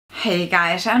Hey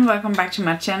guys, and welcome back to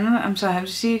my channel. I'm so happy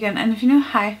to see you again, and if you're new,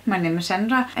 hi, my name is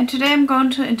Sandra, and today I'm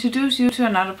going to introduce you to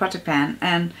another project pan.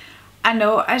 And I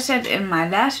know I said in my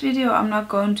last video I'm not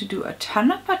going to do a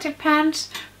ton of project pans,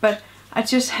 but I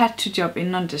just had to jump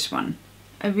in on this one.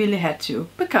 I really had to,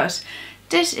 because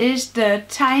this is the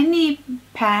Tiny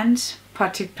Pans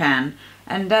project pan,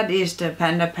 and that is the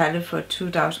Panda palette for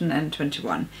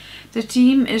 2021. The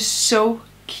theme is so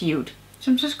cute. So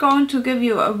I'm just going to give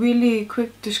you a really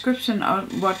quick description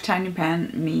of what tiny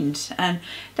pan means. And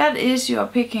that is you're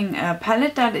picking a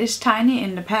palette that is tiny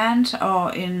in the pans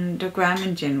or in the gram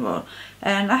in general.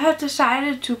 And I have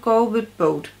decided to go with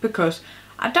both because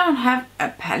I don't have a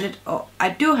palette, or I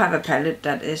do have a palette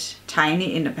that is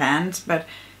tiny in the pans, but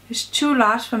it's too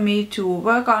large for me to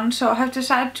work on. So I have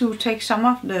decided to take some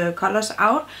of the colors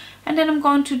out, and then I'm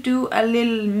going to do a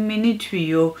little mini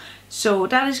trio. So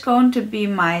that is going to be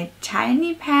my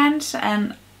tiny pans,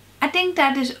 and I think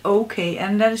that is okay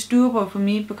and that is doable for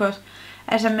me because,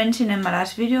 as I mentioned in my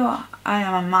last video, I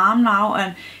am a mom now,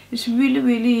 and it's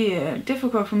really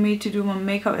difficult for me to do my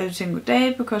makeup every single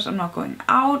day because I'm not going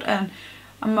out and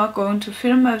I'm not going to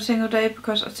film every single day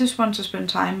because I just want to spend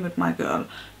time with my girl.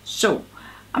 So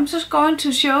I'm just going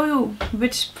to show you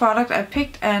which product I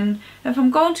picked, and if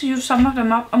I'm going to use some of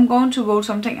them up, I'm going to roll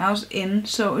something else in.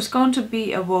 So it's going to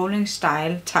be a rolling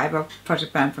style type of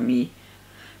project pan for me,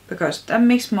 because that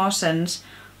makes more sense.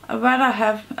 I'd rather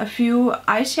have a few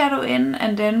eyeshadow in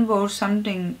and then roll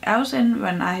something else in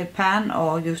when I pan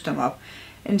or use them up,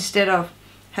 instead of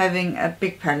having a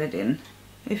big palette in,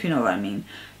 if you know what I mean.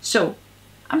 So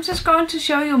I'm just going to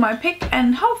show you my pick,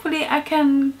 and hopefully I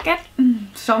can get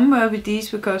somewhere with these,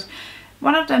 because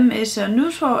one of them is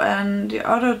neutral and the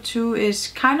other two is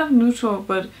kind of neutral,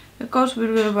 but it goes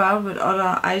really well with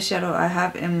other eyeshadow I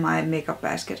have in my makeup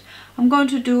basket. I'm going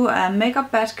to do a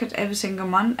makeup basket every single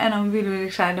month, and I'm really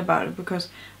excited about it because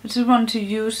I just want to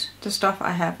use the stuff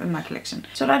I have in my collection.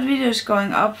 So that video is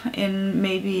going up in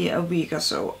maybe a week or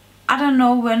so. I don't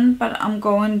know when, but I'm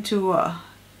going to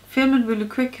film it really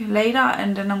quick later,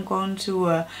 and then I'm going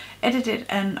to edit it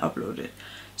and upload it.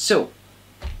 So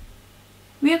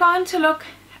we are going to look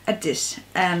at this,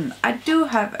 and I do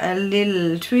have a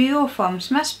little trio from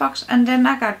Smashbox, and then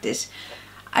I got this.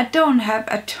 I don't have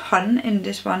a ton in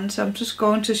this one, so I'm just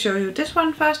going to show you this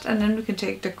one first, and then we can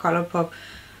take the Colourpop,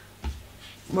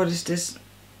 what is this,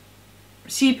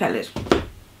 C palette.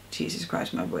 Jesus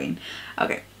Christ, my brain.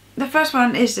 Okay. The first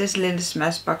one is this little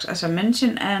Smashbox, as I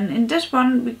mentioned, and in this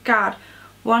one we got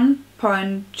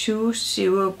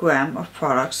 1.20 gram of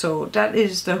product, so that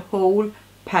is the whole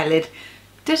palette.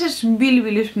 This is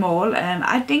really small, and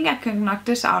I think I can knock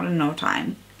this out in no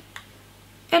time.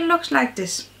 It looks like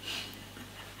this.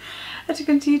 As you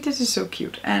can see, this is so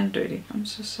cute and dirty. I'm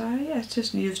so sorry, I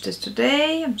just used this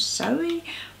today, I'm sorry.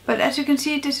 But as you can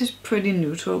see, this is pretty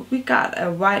neutral. We got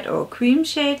a white or cream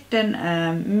shade, then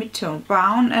a mid-tone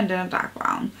brown, and then a dark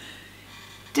brown.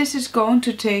 This is going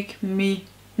to take me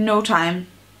no time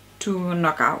to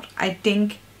knock out. I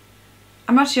think,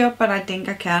 I'm not sure, but I think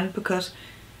I can, because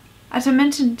as I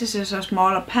mentioned, this is a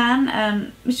smaller pan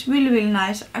and it's really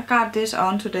nice. I got this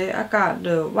on today. I got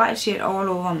the white shade all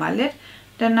over my lid.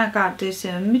 Then I got this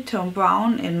mid-tone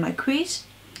brown in my crease.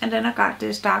 And then I got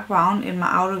this dark brown in my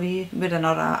outer V with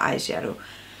another eyeshadow.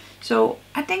 So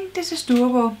I think this is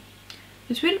doable.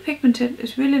 It's really pigmented.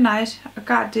 It's really nice. I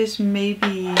got this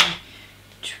maybe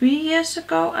 3 years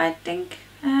ago, I think.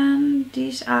 And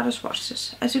these are the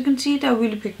swatches. As you can see, they're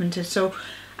really pigmented. So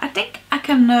I think I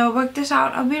can work this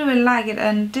out. I really like it.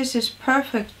 And this is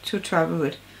perfect to travel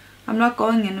with. I'm not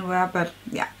going anywhere, but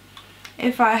yeah.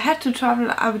 If I had to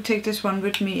travel, I would take this one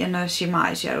with me in a shimmer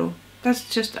eyeshadow. That's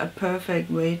just a perfect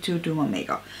way to do my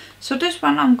makeup. So this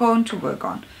one I'm going to work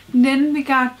on. Then we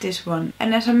got this one.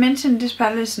 And as I mentioned, this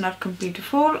palette is not completely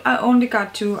full. I only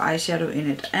got 2 eyeshadow in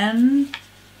it. And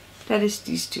that is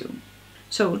these 2.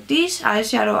 So these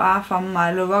eyeshadow are from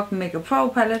my Lorac Makeup Pro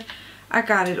palette. I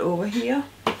got it over here.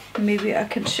 Maybe I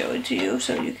can show it to you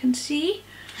so you can see.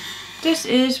 This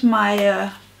is my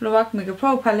Lorac Makeup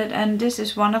Pro palette. And this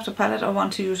is one of the palettes I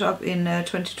want to use up in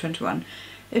 2021.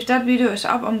 If that video is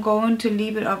up, I'm going to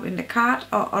leave it up in the card,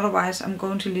 or otherwise I'm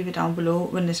going to leave it down below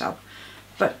when it's up.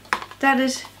 But that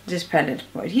is this palette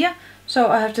right here.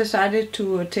 So I have decided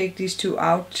to take these 2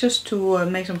 out just to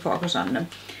make some progress on them.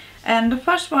 And the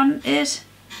first one is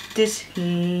this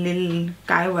little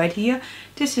guy right here.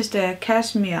 This is the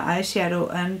Cashmere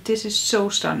eyeshadow, and this is so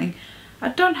stunning. I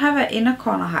don't have an inner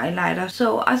corner highlighter,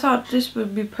 so I thought this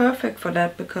would be perfect for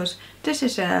that, because this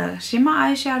is a shimmer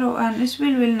eyeshadow and it's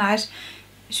really nice.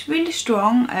 It's really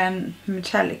strong and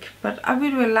metallic, but I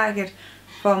really like it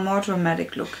for a more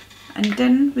dramatic look. And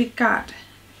then we got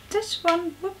this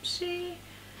one, whoopsie,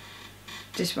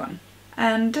 this one.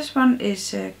 And this one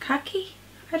is khaki,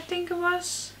 I think it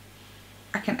was.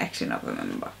 I can actually not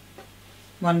remember.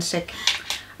 One sec.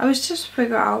 I was just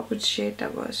figure out which shade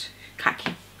that was.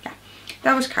 Khaki, yeah,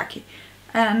 that was khaki.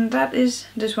 And that is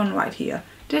this one right here.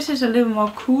 This is a little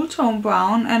more cool tone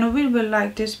brown, and I really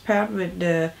like this paired with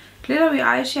the glittery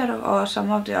eyeshadow or some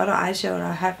of the other eyeshadow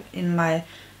I have in my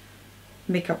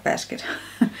makeup basket.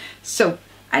 So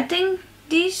I think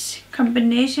this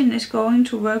combination is going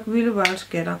to work really well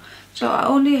together. So I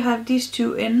only have these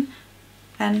two in,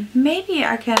 and maybe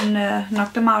I can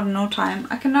knock them out in no time.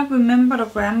 I cannot remember the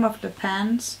gram of the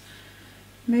pans.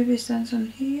 Maybe it stands on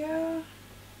here.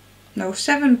 No,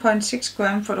 7.6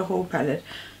 gram for the whole palette.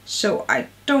 So I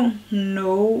don't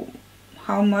know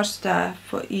how much there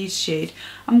for each shade.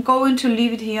 I'm going to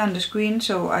leave it here on the screen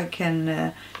so I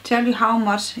can tell you how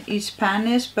much each pan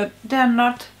is, but they're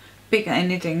not big or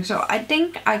anything. So I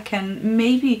think I can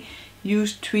maybe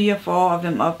use 3 or 4 of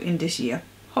them up in this year.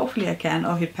 Hopefully I can,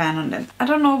 or hit pan on them. I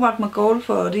don't know what my goal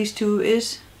for these two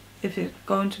is, if it's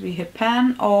going to be hit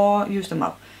pan or use them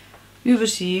up. We will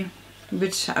see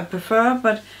which I prefer,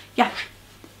 but yeah.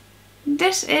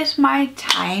 This is my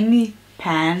tiny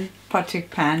project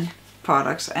pan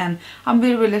products, and I'm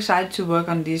really excited to work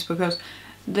on these because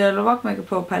the Rock Makeup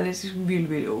Pro palette is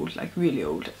really old, like really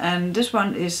old. And this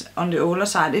one is on the older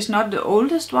side. It's not the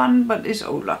oldest one, but it's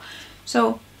older.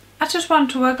 So I just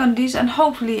want to work on these, and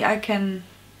hopefully I can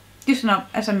use them up,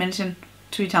 as I mentioned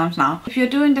 3 times now. If you're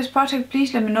doing this project,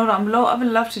 please let me know down below. I would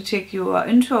love to check your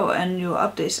intro and your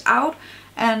updates out.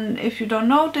 And if you don't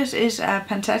know, this is a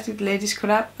Pantastic ladies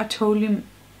collab. I totally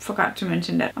forgot to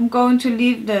mention that. I'm going to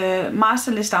leave the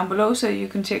master list down below so you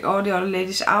can check all the other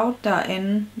ladies out that are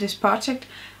in this project.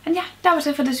 And yeah, that was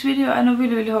it for this video, and I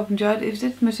really hope you enjoyed. If you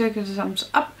did, make sure you give it a thumbs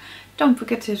up. Don't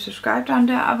forget to subscribe down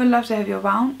there. I would love to have you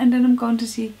around, and then I'm going to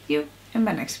see you in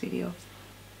my next video.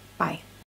 Bye.